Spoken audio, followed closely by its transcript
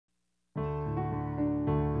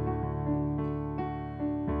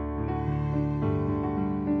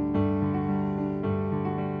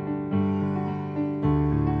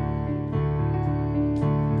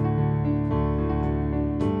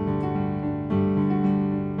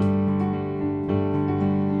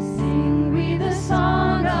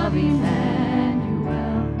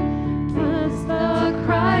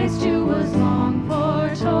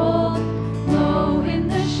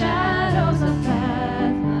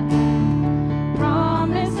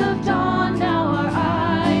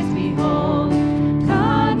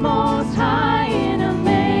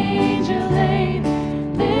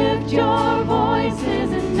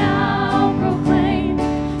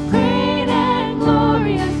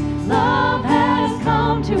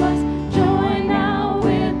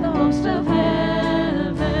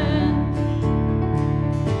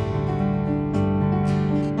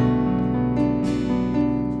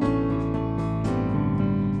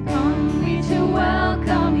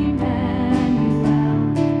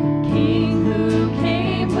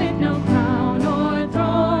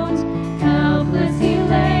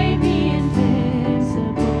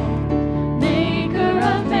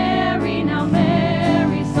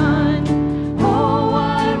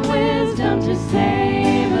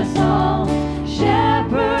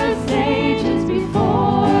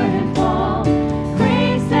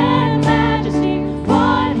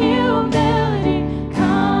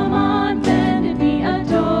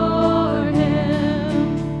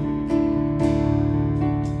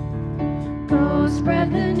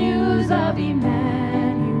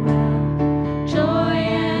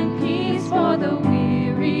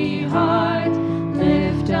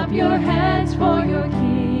up your hands, for your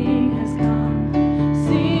King has come.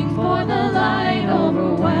 Sing, for the light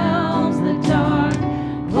overwhelms the dark.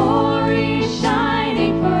 Glory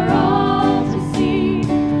shining for all to see.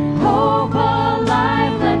 Hope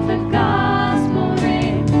alive, let the gospel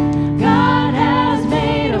ring. God has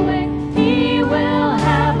made a way, he will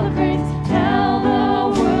have a praise. Tell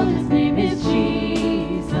the world his name is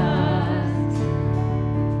Jesus.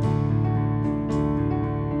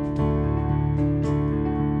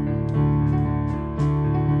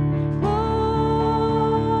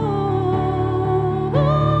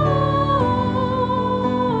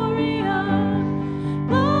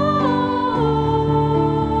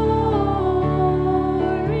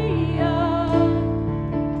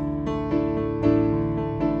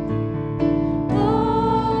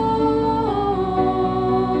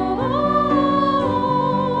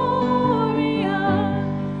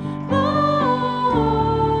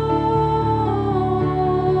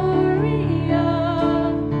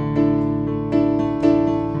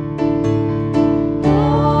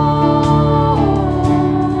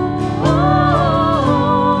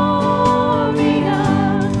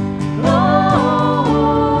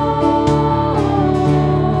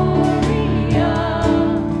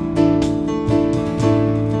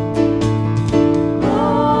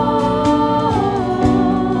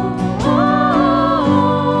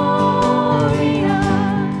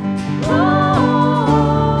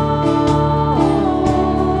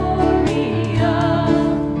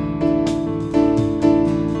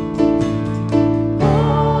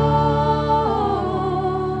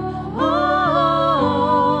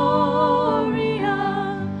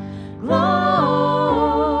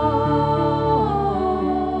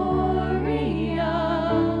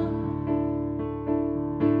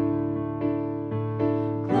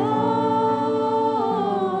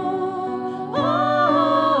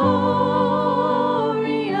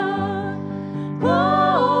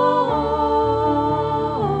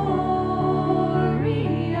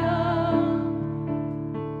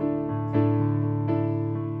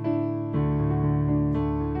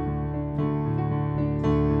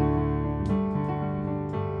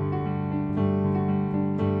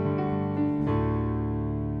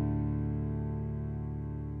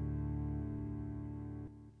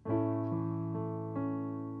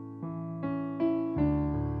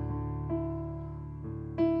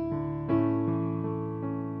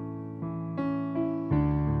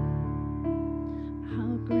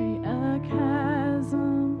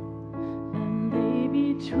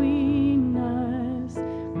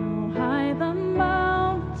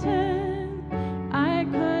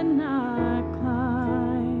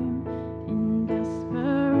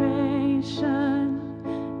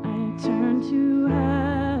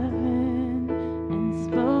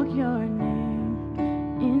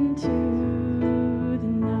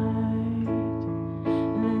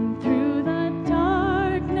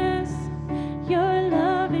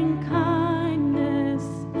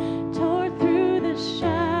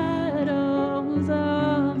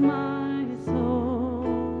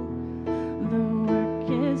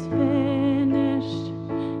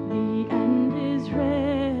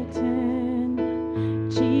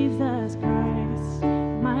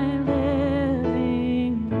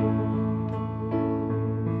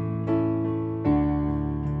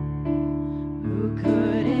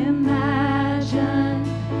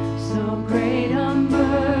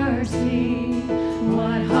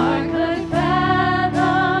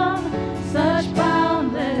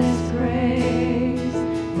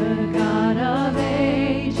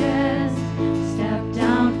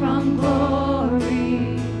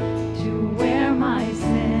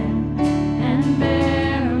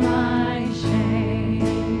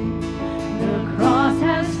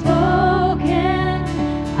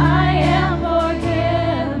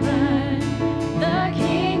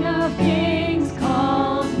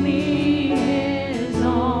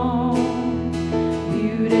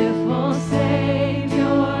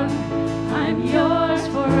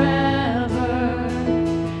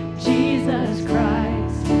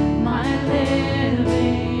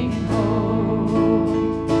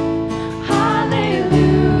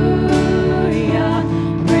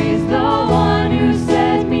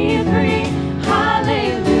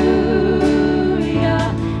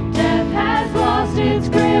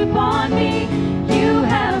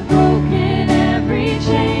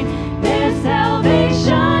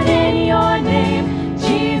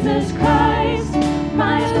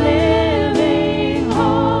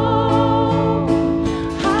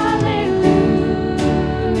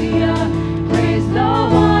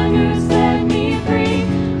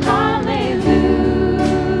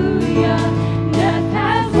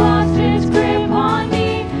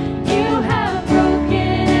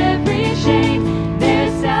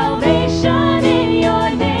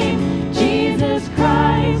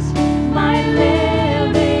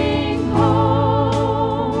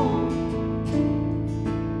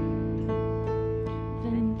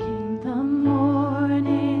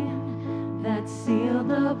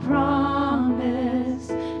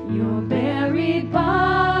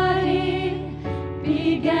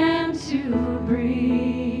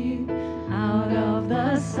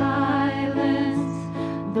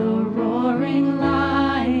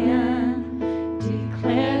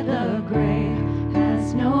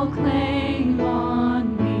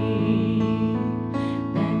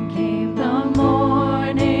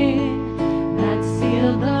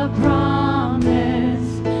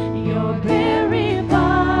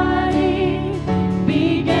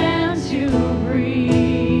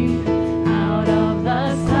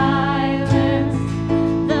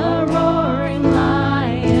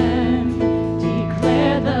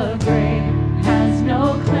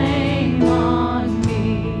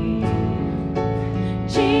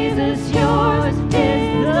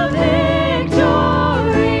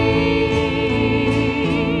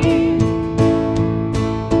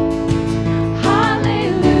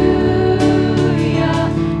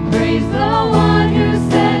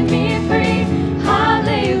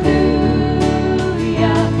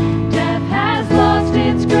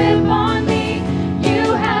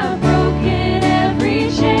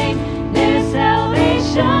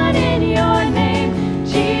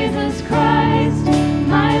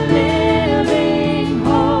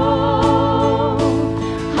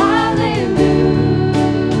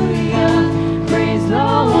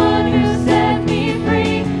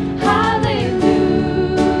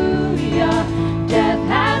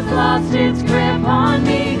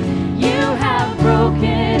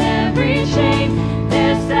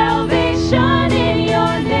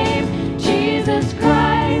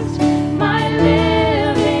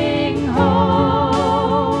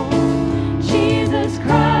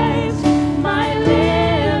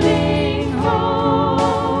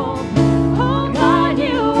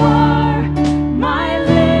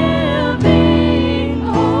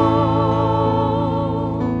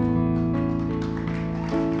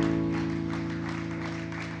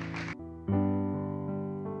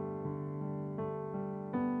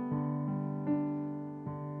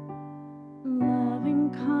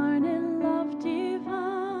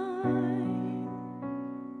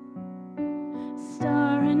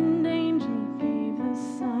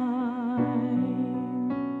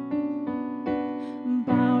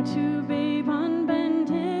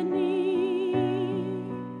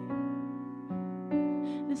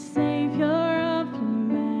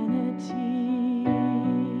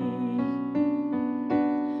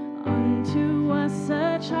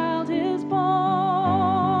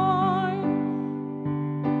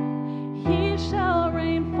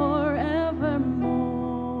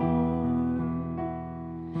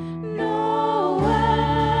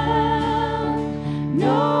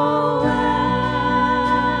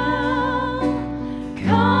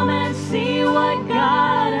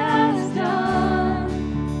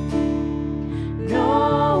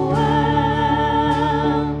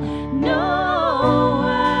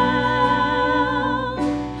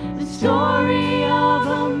 story of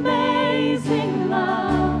amazing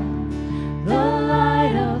love, the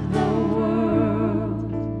light of the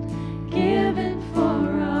world, given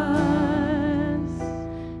for us,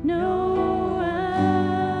 Noel.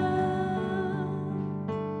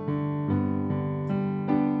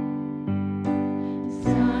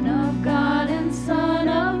 Son of God and Son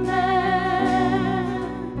of Man,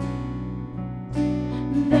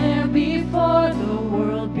 there before the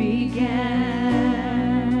world began.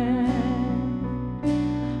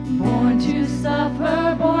 Born to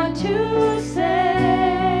suffer, born to save,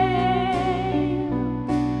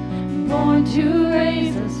 born to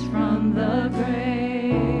raise us from the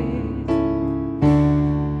grave.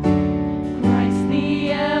 Christ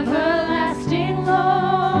the everlasting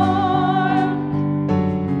Lord,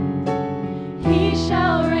 He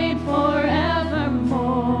shall reign forevermore.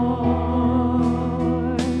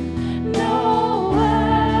 Noel,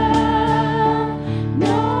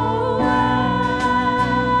 Noel,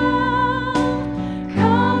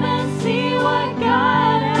 come and see what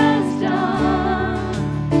God has done.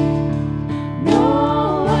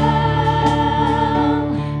 Noel,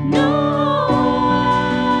 Noel,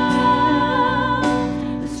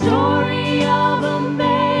 the story of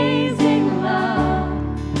amazing love,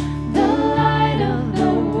 the light of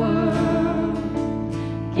the world,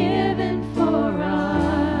 given for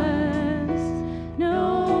us, Noel.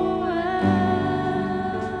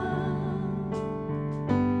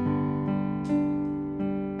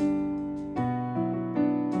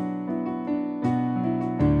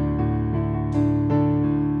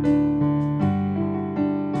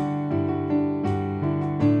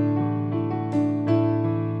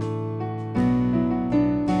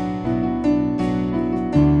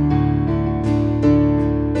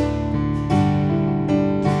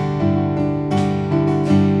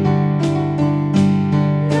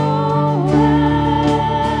 Noel,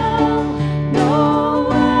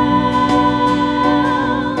 Noel,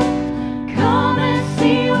 come and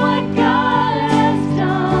see what God has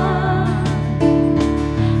done.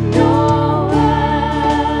 Noel,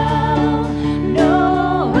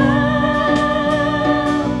 Noel,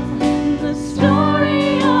 the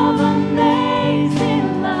story of amazing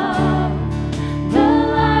love, the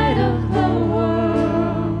light of the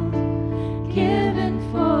world, given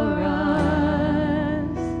for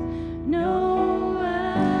us, Noel.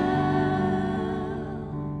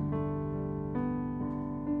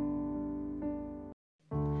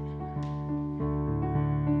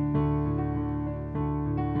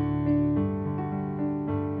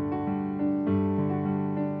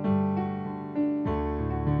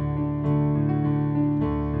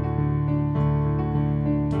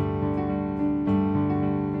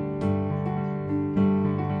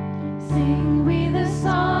 Sing we the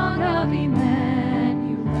song of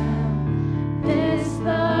Emmanuel, this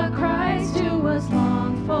the Christ who was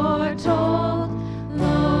long foretold.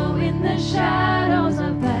 Lo, in the shadows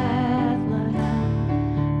of Bethlehem,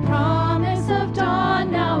 promise of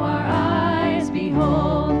dawn now our eyes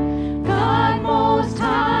behold. God most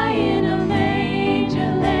high in a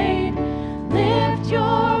manger laid, lift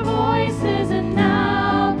your voices and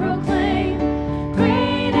now proclaim,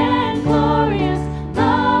 great and glorious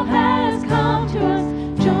love has come to us.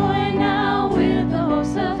 Join now with the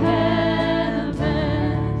hosts of heaven.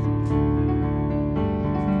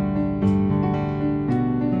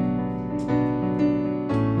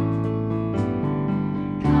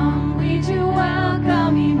 Come we to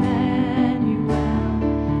welcome Emmanuel,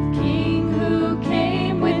 King who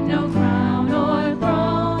came with no crown or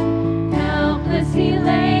throne. Helpless he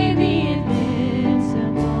lay, the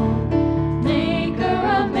invincible, maker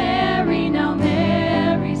of Mary, now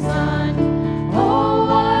Mary's son. Oh,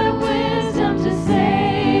 what a wisdom to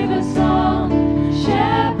save us all.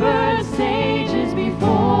 Shepherds, sages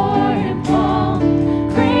before him fall.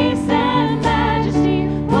 Grace and majesty,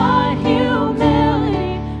 what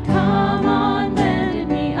humility. Come on, bended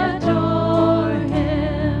knee, adore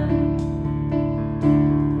him.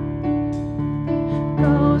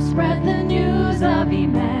 Go spread the news of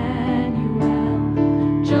Emmanuel.